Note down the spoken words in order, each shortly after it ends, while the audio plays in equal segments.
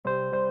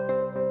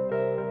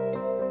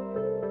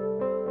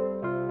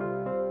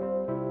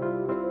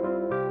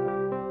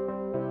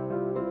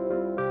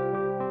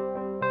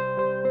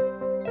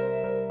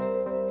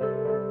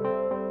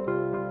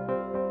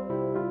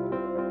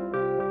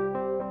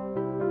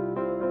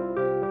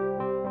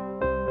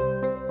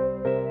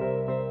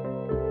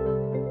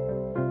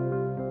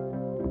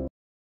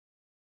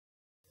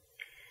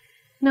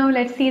Now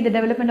let's see the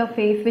development of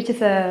face, which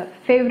is a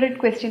favorite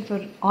question for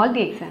all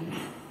the exams.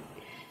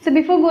 So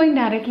before going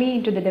directly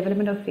into the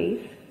development of face,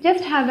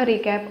 just have a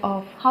recap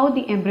of how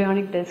the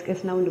embryonic disc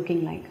is now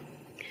looking like.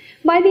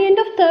 By the end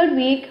of third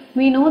week,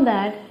 we know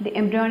that the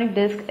embryonic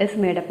disc is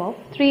made up of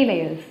three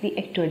layers, the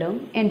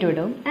ectoderm,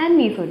 endoderm and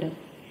mesoderm.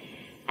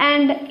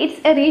 And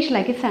it's arranged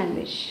like a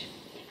sandwich.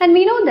 And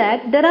we know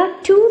that there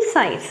are two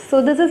sides.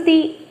 So this is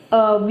the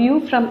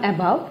view from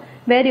above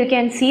where you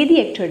can see the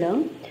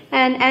ectoderm,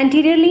 and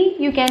anteriorly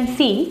you can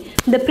see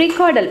the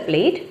precaudal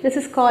plate. This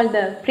is called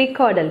the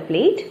precaudal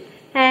plate,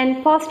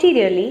 and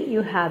posteriorly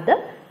you have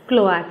the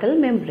cloacal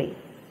membrane.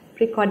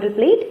 Precaudal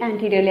plate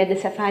anteriorly at the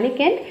cephalic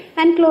end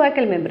and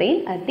cloacal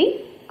membrane at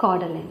the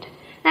caudal end.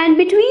 And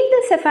between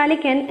the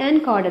cephalic end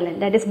and caudal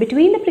end, that is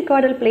between the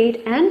precaudal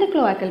plate and the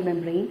cloacal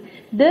membrane,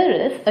 there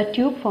is a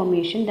tube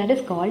formation that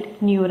is called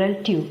neural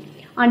tube.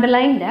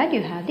 Underlying that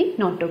you have the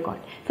notochord.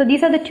 So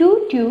these are the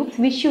two tubes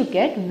which you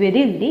get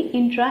within the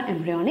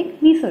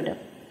intraembryonic mesoderm.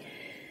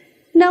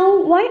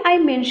 Now why I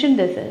mention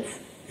this is,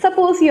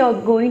 suppose you are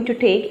going to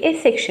take a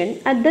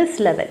section at this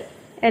level,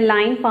 a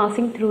line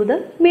passing through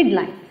the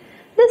midline.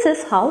 This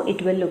is how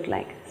it will look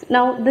like.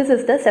 Now this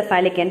is the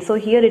cephalic end, so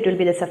here it will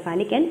be the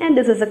cephalic end, and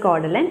this is the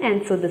caudal end,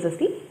 and so this is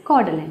the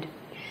caudal end.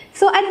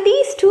 So at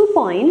these 2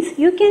 points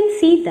you can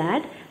see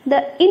that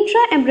the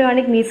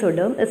intraembryonic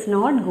mesoderm is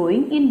not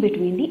going in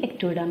between the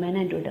ectoderm and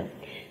endoderm.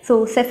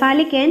 So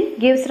cephalic end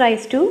gives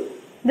rise to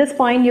this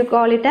point, you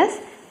call it as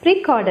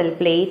precaudal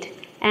plate,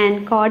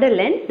 and caudal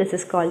end, this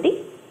is called the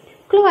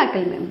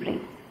cloacal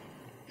membrane.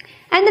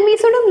 And the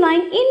mesoderm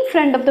lying in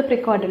front of the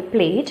precaudal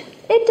plate,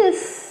 it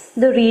is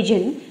the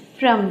region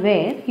from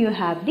where you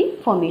have the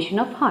formation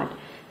of heart.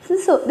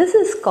 So this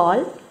is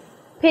called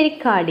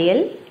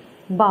pericardial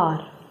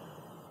bar.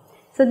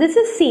 So this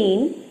is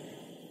seen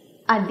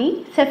at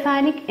the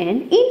cephalic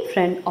end in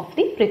front of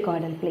the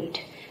precaudal plate.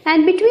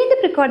 And between the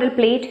precaudal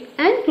plate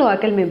and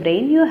cloacal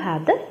membrane, you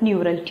have the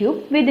neural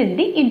tube within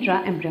the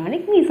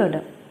intraembryonic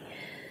mesoderm.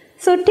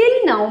 So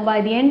till now,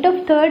 by the end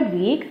of third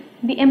week,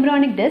 the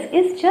embryonic disc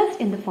is just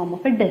in the form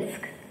of a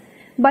disc.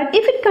 But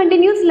if it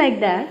continues like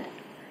that,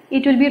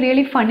 it will be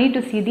really funny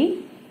to see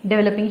the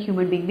developing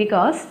human being,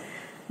 because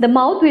the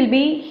mouth will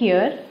be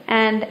here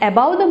and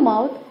above the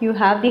mouth you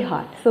have the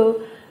heart.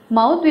 So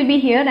mouth will be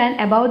here and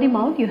above the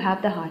mouth you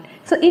have the heart.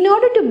 So in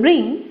order to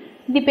bring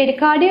the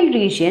pericardial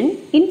region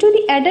into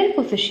the adult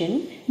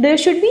position, there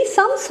should be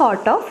some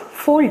sort of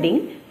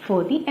folding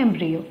for the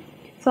embryo.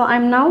 So I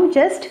am now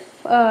just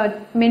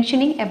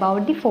mentioning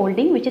about the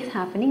folding which is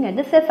happening at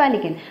the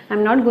cephalic end. I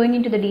am not going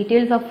into the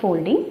details of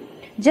folding.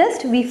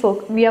 Just we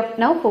are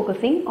now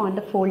focusing on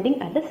the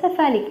folding at the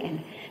cephalic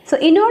end. So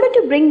in order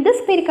to bring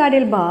this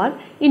pericardial bar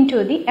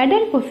into the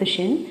adult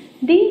position,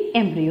 the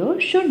embryo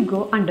should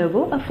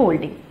undergo a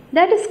folding.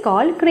 That is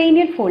called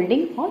cranial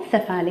folding or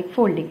cephalic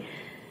folding.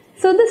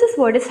 So this is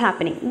what is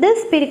happening.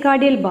 This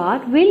pericardial bar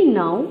will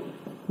now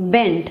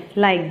bend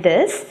like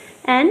this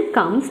and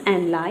comes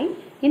and lie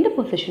in the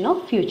position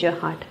of future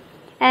heart.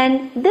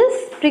 And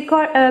this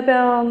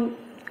precaudal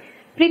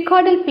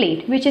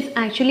plate, which is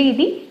actually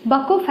the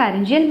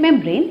buccopharyngeal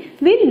membrane,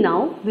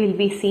 will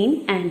be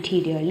seen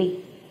anteriorly.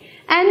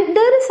 And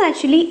there is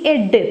actually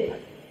a dip.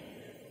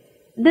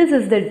 This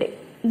is the dip.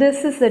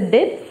 This is the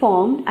dip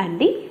formed at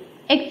the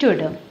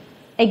ectoderm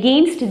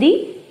against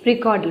the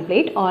precaudal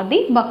plate or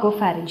the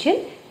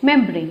buccopharyngeal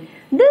membrane.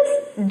 This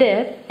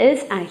dip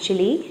is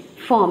actually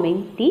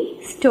forming the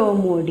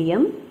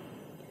stomodium,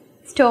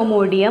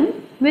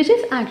 which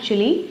is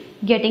actually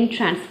getting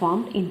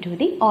transformed into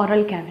the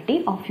oral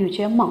cavity of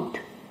future mouth.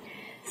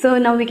 So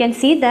now we can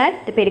see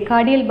that the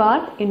pericardial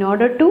bar, in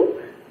order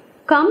to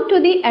come to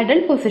the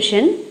adult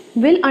position,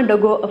 will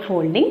undergo a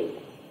folding,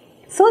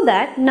 so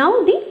that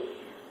now the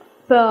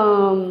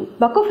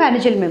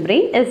buccopharyngeal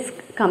membrane is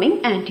coming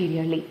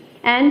anteriorly,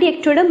 and the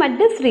ectoderm at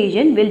this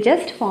region will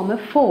just form a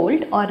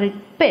fold or a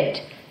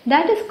pit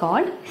that is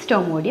called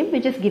stomodium,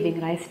 which is giving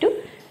rise to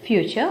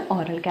future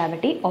oral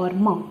cavity or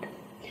mouth.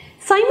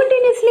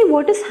 Simultaneously,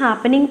 what is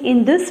happening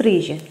in this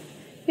region?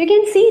 You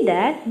can see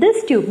that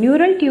this tube,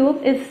 neural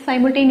tube, is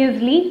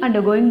simultaneously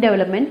undergoing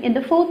development in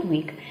the 4th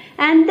week,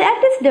 and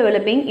that is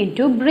developing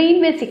into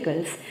brain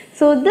vesicles.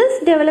 So this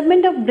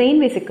development of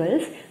brain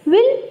vesicles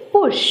will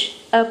push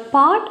a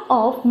part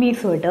of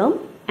mesoderm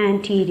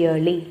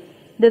anteriorly.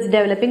 This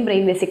developing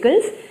brain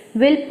vesicles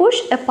will push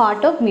a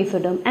part of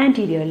mesoderm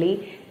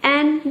anteriorly,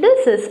 and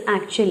this is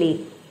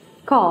actually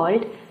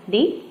called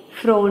the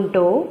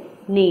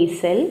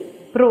frontonasal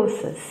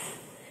process.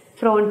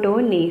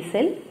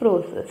 Frontonasal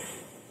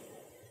process.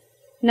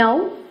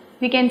 Now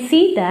we can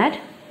see that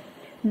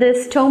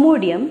this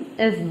stomodium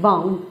is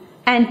bound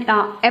and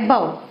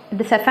above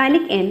the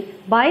cephalic end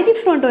by the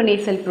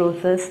frontonasal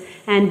process,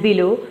 and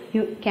below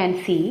you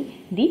can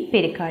see the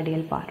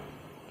pericardial bar.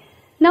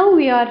 Now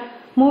we are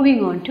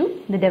moving on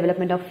to the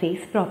development of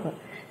face proper.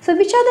 So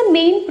which are the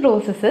main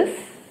processes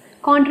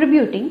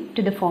contributing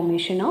to the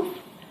formation of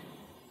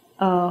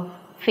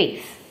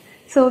face?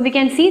 So we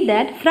can see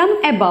that from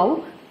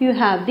above you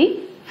have the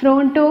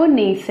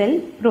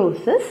frontonasal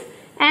process,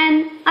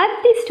 And at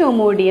the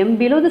stomodium,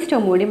 below the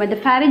stomodium, at the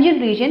pharyngeal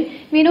region,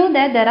 we know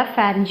that there are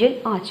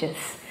pharyngeal arches.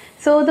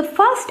 So the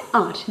first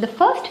arch, the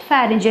first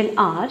pharyngeal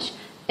arch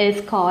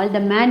is called the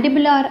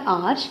mandibular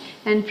arch,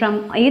 and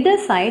from either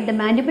side the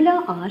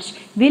mandibular arch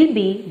will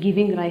be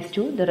giving rise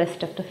to the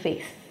rest of the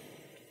face.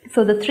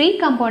 So the three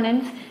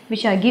components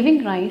which are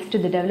giving rise to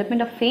the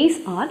development of face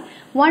are,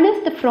 one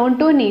is the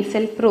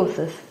frontonasal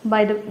process.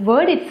 By the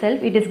word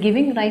itself, it is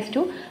giving rise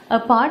to a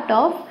part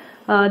of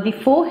the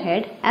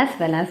forehead as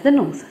well as the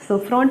nose. So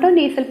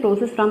frontonasal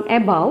process from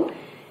above,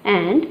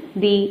 and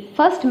the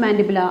first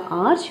mandibular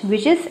arch,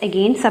 which is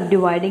again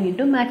subdividing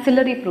into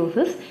maxillary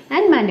process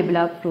and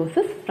mandibular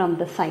process from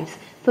the sides.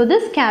 So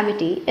this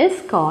cavity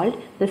is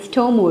called the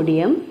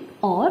stomodium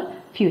or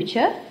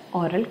future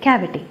oral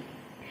cavity.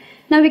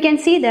 Now we can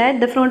see that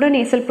the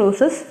frontonasal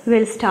process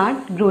will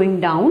start growing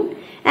down,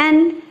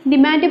 and the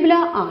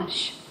mandibular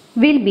arch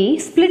will be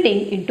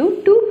splitting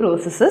into two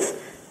processes.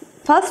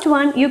 First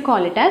one, you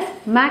call it as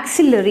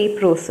maxillary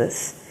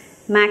process,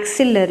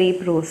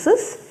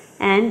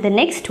 and the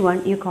next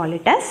one you call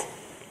it as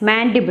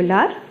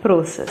mandibular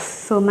process.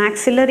 So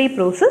maxillary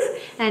process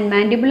and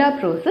mandibular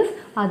process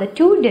are the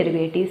two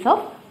derivatives of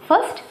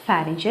first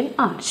pharyngeal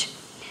arch.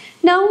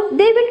 Now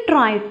they will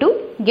try to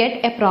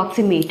get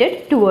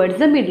approximated towards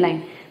the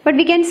midline, but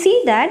we can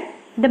see that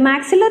the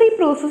maxillary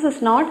process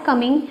is not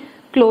coming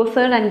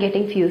closer and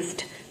getting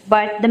fused,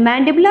 but the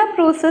mandibular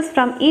process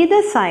from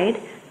either side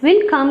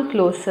will come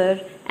closer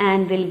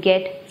and will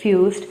get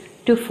fused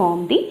to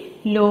form the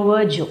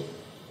lower jaw.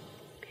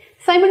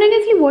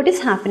 Simultaneously, what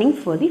is happening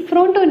for the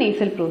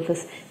frontonasal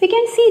process? We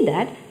can see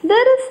that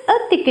there is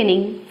a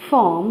thickening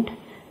formed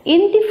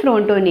in the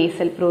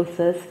frontonasal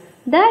process.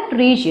 That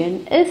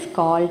region is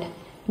called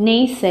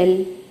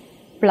nasal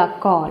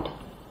placard.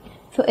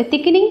 So a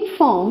thickening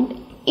formed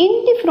in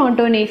the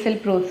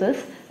frontonasal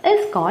process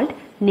is called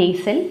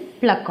nasal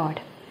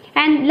placard.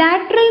 And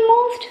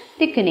lateralmost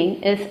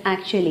thickening is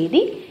actually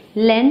the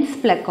lens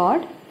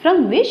placard,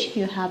 from which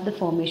you have the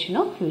formation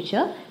of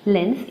future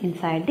lens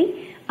inside the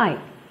eye.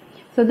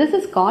 So this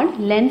is called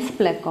lens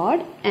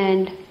placard,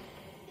 and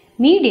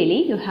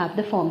medially you have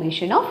the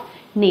formation of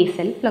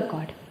nasal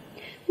placard.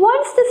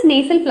 Once this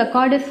nasal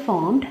placard is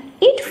formed,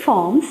 it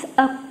forms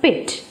a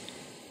pit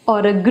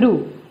or a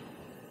groove.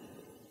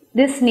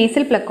 This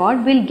nasal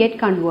placard will get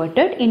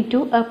converted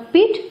into a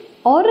pit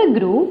or a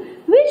groove,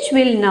 which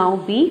will now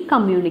be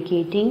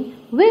communicating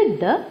with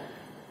the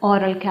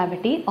oral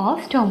cavity or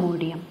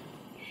stomodium.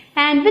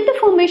 And with the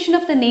formation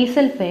of the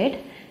nasal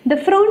pit, the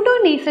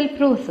frontonasal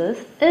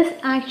process is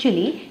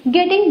actually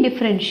getting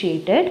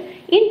differentiated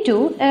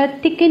into a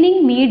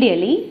thickening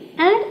medially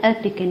and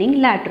a thickening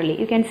laterally.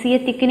 You can see a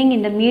thickening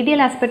in the medial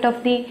aspect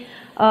of the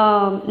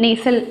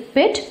nasal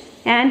pit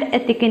and a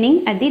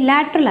thickening at the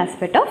lateral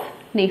aspect of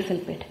nasal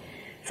pit.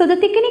 So the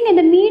thickening in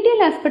the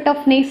medial aspect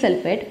of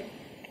nasal pit,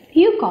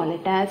 you call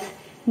it as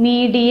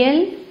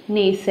medial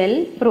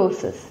nasal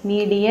process.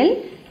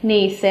 Medial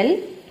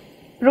nasal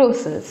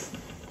process.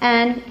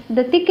 And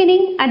the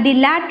thickening at the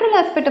lateral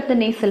aspect of the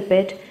nasal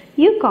pit,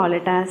 you call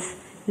it as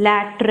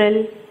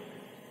lateral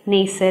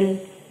nasal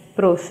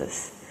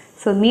process.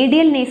 So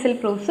medial nasal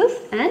process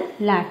and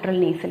lateral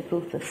nasal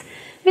process.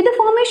 With the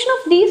formation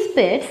of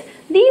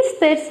these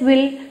pits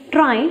will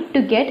try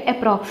to get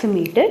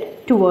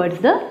approximated towards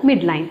the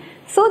midline,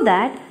 so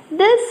that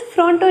this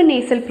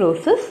frontonasal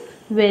process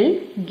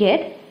will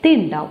get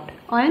thinned out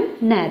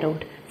and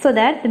narrowed, so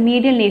that the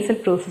medial nasal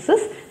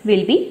processes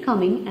will be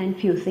coming and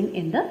fusing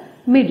in the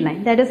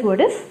midline. That is what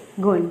is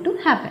going to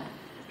happen.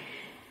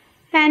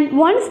 And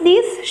once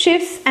these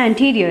shifts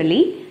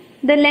anteriorly,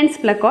 the lens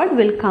placard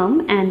will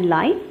come and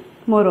lie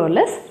more or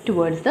less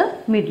towards the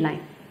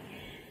midline.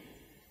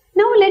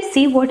 Now let's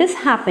see what is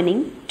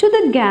happening to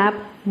the gap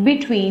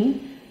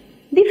between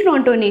the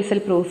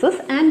frontonasal process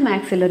and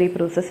maxillary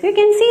process. You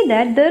can see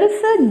that there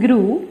is a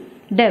groove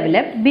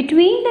developed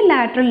between the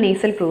lateral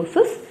nasal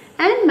process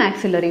and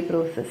maxillary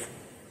process.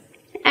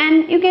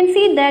 And you can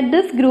see that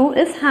this groove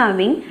is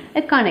having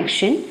a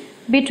connection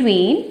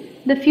between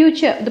the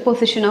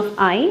position of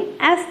eye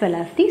as well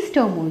as the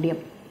stomodium.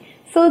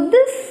 So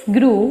this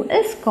groove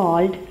is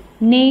called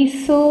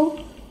Naso-Optic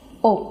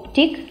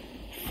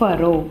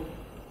furrow.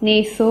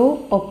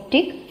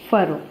 Naso-Optic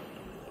furrow.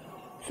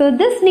 So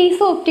this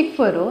Naso-Optic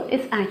furrow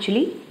is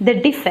actually the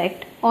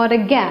defect or a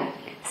gap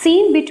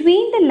seen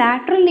between the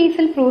lateral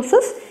nasal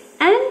process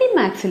and the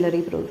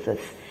maxillary process.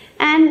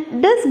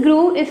 And this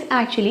groove is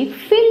actually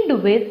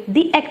filled with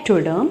the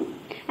ectoderm,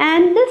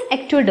 and this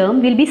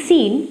ectoderm will be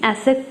seen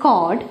as a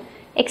cord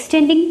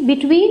extending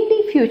between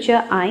the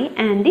future eye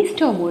and the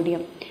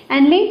stomodium.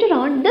 And later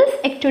on, this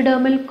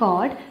ectodermal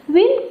cord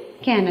will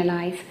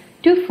canalize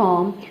to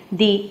form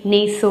the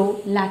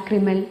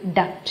nasolacrimal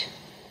duct.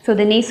 So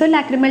the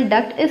nasolacrimal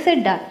duct is a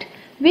duct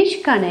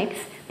which connects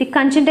the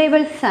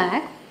conjunctival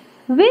sac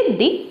with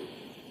the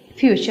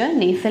future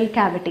nasal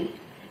cavity,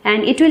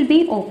 and it will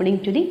be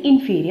opening to the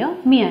inferior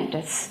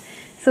meatus.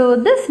 So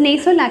this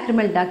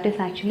nasolacrimal duct is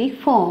actually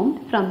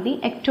formed from the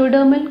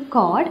ectodermal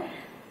cord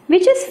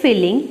which is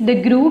filling the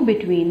groove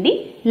between the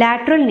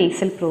lateral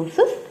nasal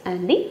process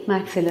and the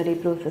maxillary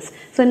process.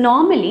 So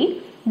normally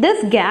this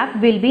gap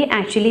will be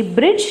actually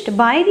bridged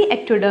by the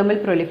ectodermal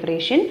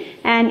proliferation,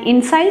 and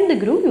inside the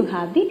groove you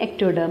have the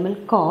ectodermal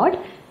cord,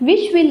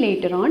 which will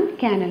later on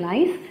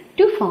canalize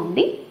to form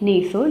the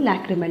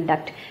nasolacrimal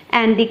duct,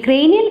 and the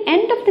cranial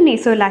end of the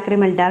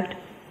nasolacrimal duct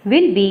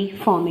will be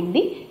forming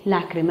the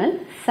lacrimal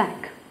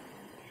sac.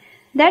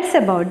 That's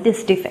about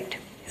this defect.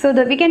 So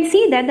we can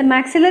see that the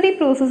maxillary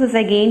process is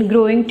again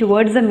growing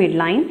towards the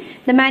midline.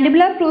 The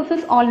mandibular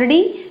process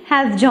already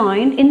has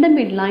joined in the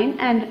midline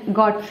and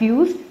got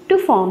fused to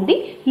form the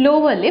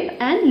lower lip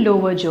and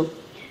lower jaw.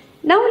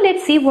 Now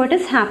let's see what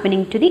is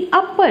happening to the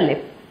upper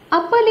lip.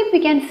 Upper lip, we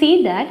can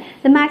see that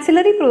the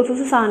maxillary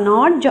processes are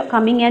not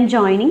coming and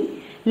joining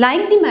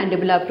like the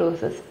mandibular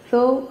process.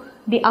 So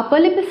the upper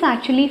lip is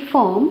actually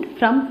formed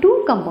from two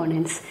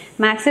components: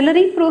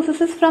 maxillary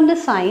processes from the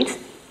sides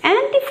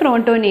and the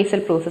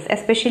frontonasal process,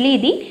 especially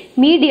the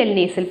medial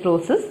nasal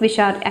process, which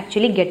are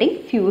actually getting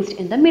fused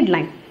in the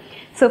midline.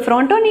 So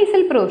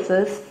frontonasal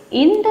process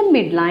in the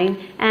midline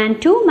and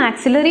two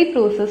maxillary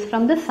process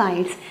from the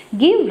sides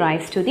give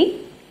rise to the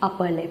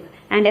upper lip.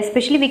 And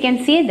especially we can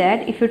see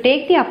that if you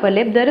take the upper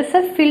lip, there is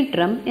a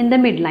philtrum in the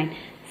midline.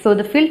 So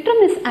the philtrum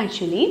is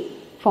actually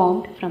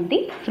formed from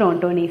the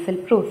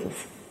frontonasal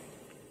process.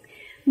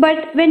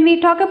 But when we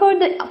talk about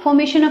the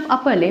formation of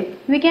upper lip,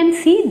 we can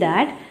see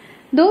that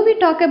though we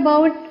talk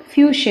about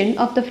fusion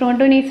of the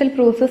frontonasal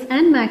process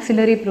and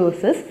maxillary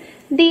process,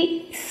 the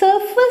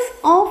surface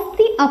of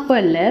the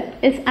upper lip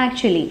is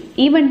actually,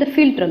 even the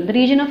philtrum, the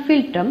region of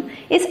philtrum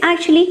is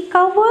actually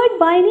covered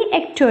by the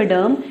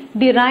ectoderm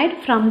derived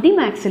from the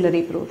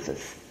maxillary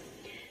process.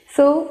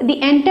 So the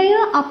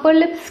entire upper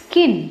lip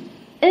skin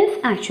is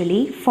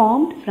actually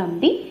formed from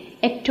the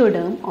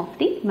ectoderm of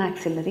the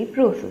maxillary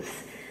process.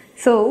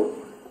 So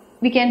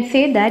we can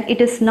say that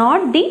it is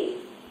not the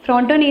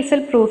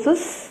frontonasal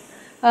process.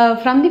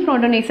 From the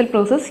frontonasal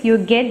process you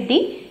get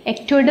the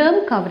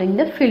ectoderm covering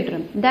the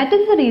philtrum. That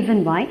is the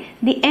reason why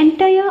the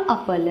entire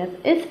upper lip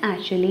is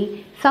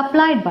actually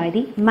supplied by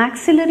the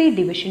maxillary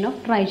division of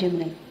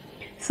trigeminal.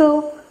 So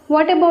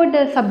what about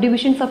the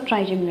subdivisions of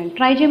trigeminal?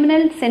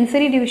 Trigeminal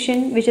sensory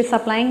division, which is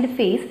supplying the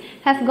face,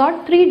 has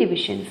got three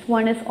divisions.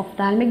 One is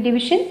ophthalmic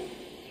division,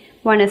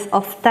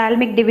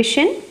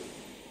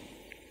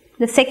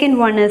 the second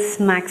one is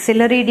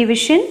maxillary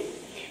division,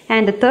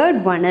 and the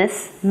third one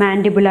is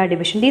mandibular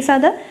division. These are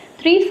the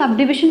three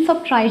subdivisions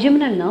of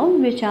trigeminal nerve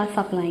which are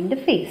supplying the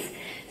face.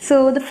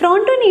 So the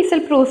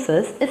frontonasal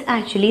process is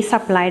actually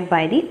supplied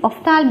by the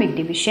ophthalmic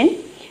division.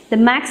 The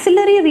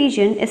maxillary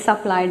region is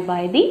supplied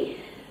by the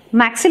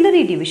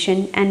maxillary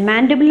division, and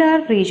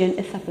mandibular region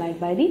is supplied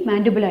by the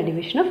mandibular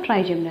division of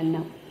trigeminal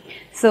nerve.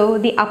 So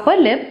the upper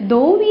lip,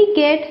 though we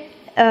get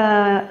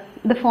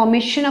the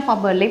formation of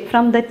upper lip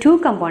from the two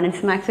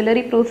components,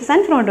 maxillary process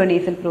and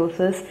frontonasal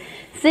process,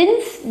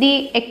 since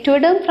the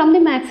ectoderm from the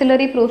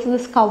maxillary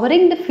process is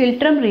covering the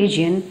philtrum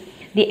region,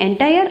 the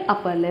entire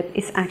upper lip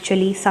is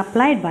actually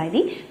supplied by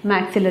the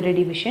maxillary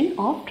division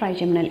of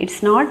trigeminal.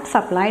 It's not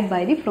supplied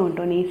by the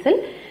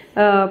frontonasal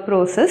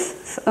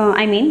process,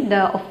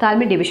 the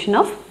ophthalmic division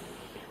of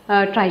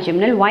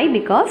trigeminal. Why?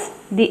 Because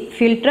the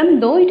philtrum,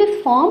 though it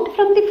is formed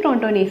from the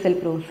frontonasal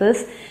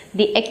process,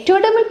 the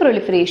ectodermal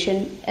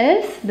proliferation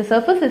the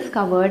surface is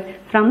covered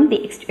from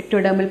the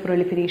ectodermal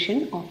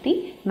proliferation of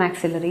the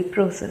maxillary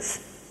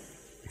process.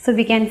 So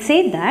we can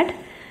say that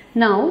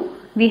now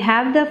we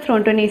have the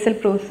frontonasal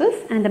process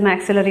and the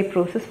maxillary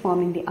process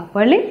forming the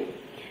upper lip.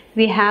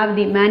 We have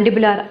the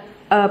mandibular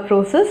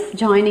process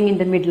joining in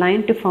the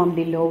midline to form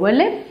the lower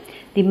lip.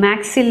 The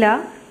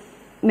maxillary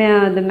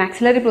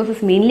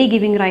process mainly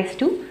giving rise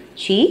to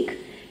cheek,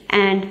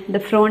 and the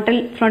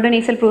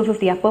frontonasal process,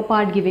 the upper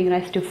part, giving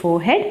rise to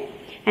forehead,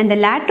 and the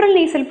lateral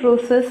nasal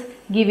process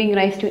giving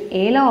rise to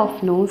ala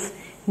of nose,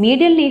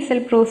 medial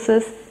nasal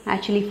process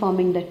actually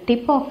forming the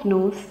tip of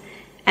nose,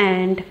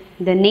 and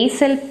the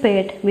nasal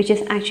pit, which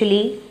is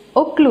actually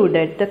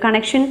occluded. The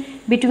connection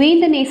between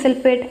the nasal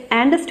pit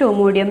and the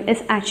stomodium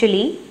is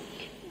actually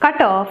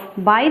cut off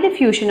by the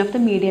fusion of the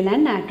medial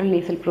and lateral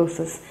nasal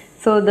process.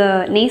 So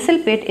the nasal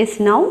pit is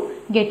now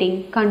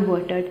getting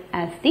converted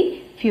as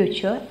the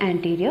future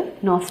anterior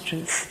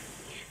nostrils.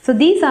 So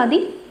these are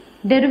the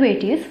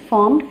derivatives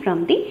formed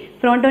from the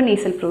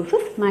frontonasal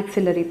process,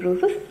 maxillary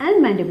process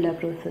and mandibular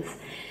process.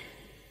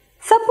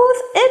 Suppose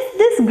if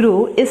this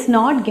groove is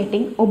not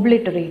getting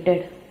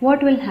obliterated,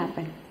 what will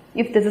happen?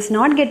 If this is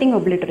not getting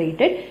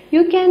obliterated,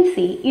 you can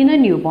see in a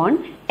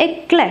newborn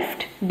a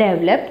cleft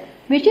developed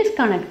which is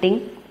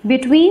connecting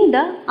between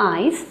the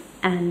eyes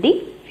and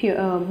the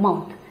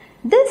mouth.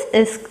 This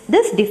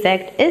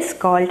defect is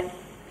called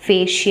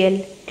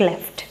facial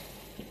cleft.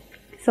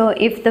 So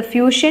if the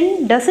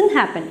fusion doesn't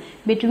happen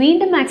between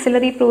the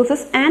maxillary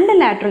process and the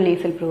lateral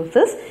nasal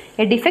process,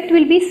 a defect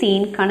will be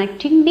seen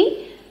connecting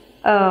the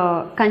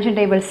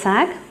conjunctival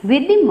sac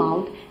with the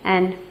mouth,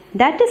 and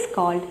that is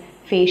called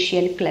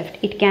facial cleft.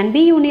 It can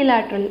be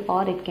unilateral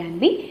or it can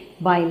be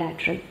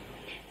bilateral.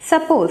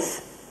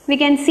 Suppose we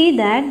can see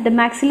that the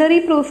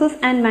maxillary process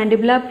and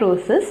mandibular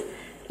process,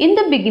 in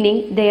the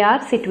beginning they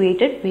are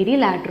situated very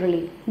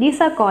laterally.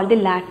 These are called the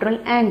lateral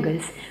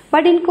angles.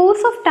 But in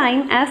course of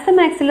time, as the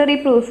maxillary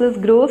process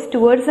grows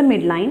towards the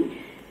midline,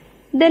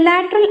 the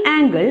lateral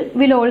angle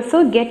will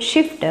also get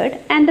shifted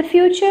and the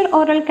future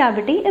oral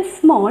cavity is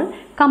small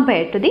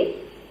compared to the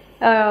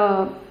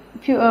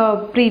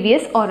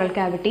previous oral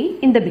cavity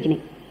in the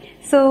beginning.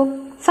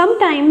 So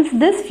sometimes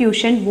this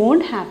fusion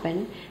won't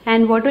happen,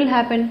 and what will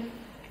happen?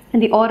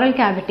 The oral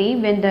cavity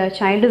when the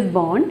child is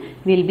born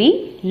will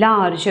be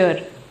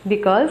larger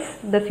because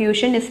the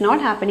fusion is not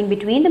happening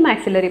between the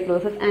maxillary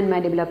process and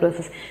mandibular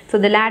process. So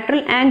the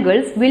lateral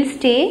angles will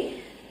stay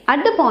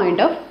at the point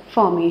of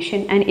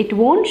formation and it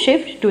won't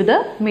shift to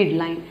the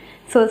midline.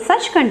 So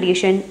such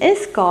condition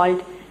is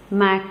called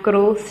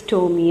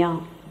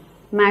macrostomia.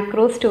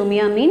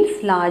 Macrostomia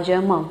means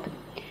larger mouth.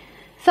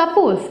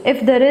 Suppose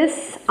if there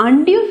is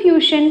undue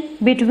fusion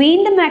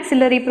between the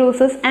maxillary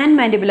process and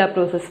mandibular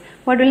process,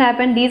 what will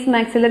happen? These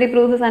maxillary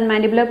process and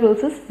mandibular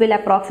process will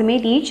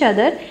approximate each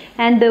other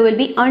and there will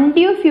be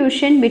undue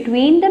fusion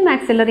between the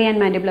maxillary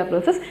and mandibular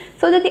process,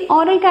 so that the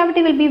oral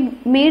cavity will be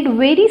made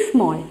very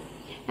small,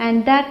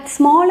 and that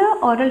smaller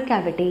oral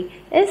cavity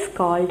is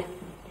called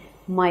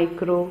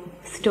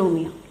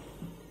microstomia.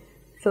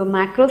 So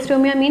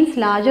macrostomia means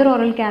larger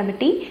oral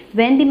cavity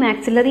when the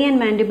maxillary and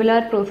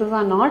mandibular process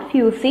are not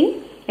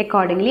fusing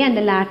accordingly and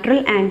the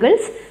lateral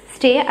angles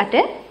stay at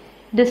a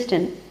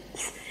distance.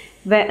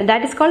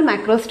 That is called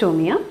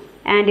macrostomia.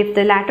 And if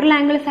the lateral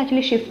angle is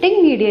actually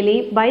shifting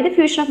medially by the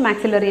fusion of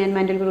maxillary and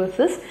mandibular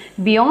process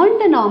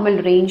beyond the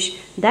normal range,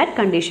 that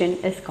condition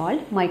is called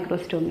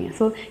microstomia.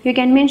 So you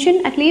can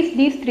mention at least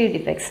these three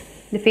defects: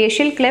 the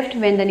facial cleft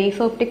when the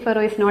naso-optic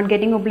furrow is not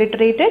getting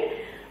obliterated,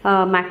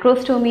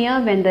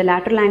 macrostomia when the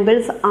lateral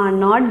angles are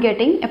not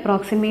getting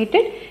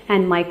approximated,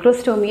 and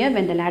microstomia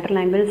when the lateral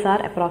angles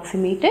are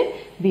approximated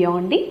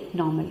beyond the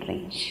normal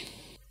range.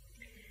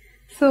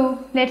 So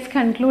let's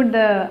conclude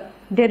the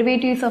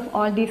derivatives of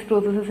all these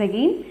processes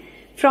again.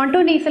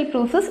 Frontonasal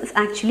process is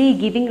actually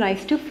giving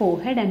rise to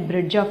forehead and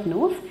bridge of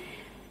nose.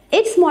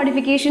 Its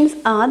modifications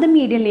are the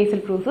medial nasal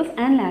process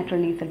and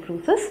lateral nasal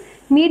process.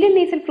 Medial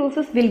nasal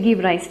process will give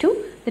rise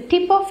to the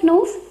tip of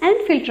nose and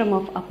philtrum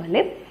of upper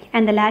lip,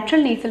 and the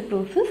lateral nasal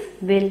process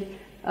will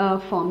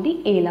form the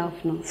ala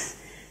of nose.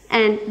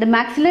 And the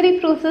maxillary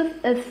process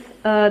is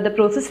the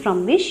process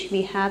from which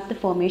we have the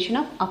formation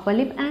of upper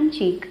lip and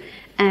cheek,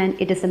 and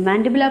it is the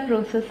mandibular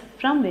process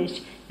from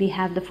which we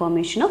have the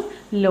formation of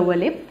lower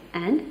lip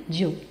and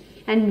jaw.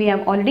 And we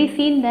have already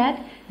seen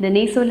that the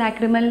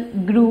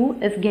nasolacrimal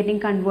groove is getting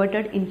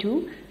converted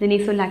into the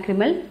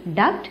nasolacrimal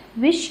duct,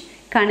 which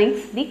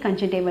connects the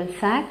conjunctival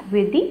sac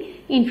with the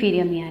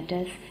inferior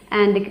meatus,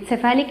 and the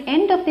cephalic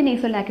end of the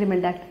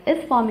nasolacrimal duct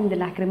is forming the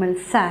lacrimal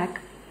sac,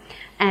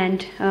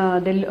 and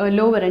the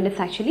lower end is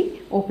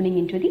actually opening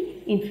into the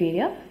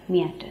inferior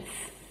meatus.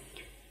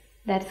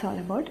 That's all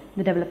about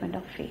the development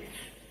of face.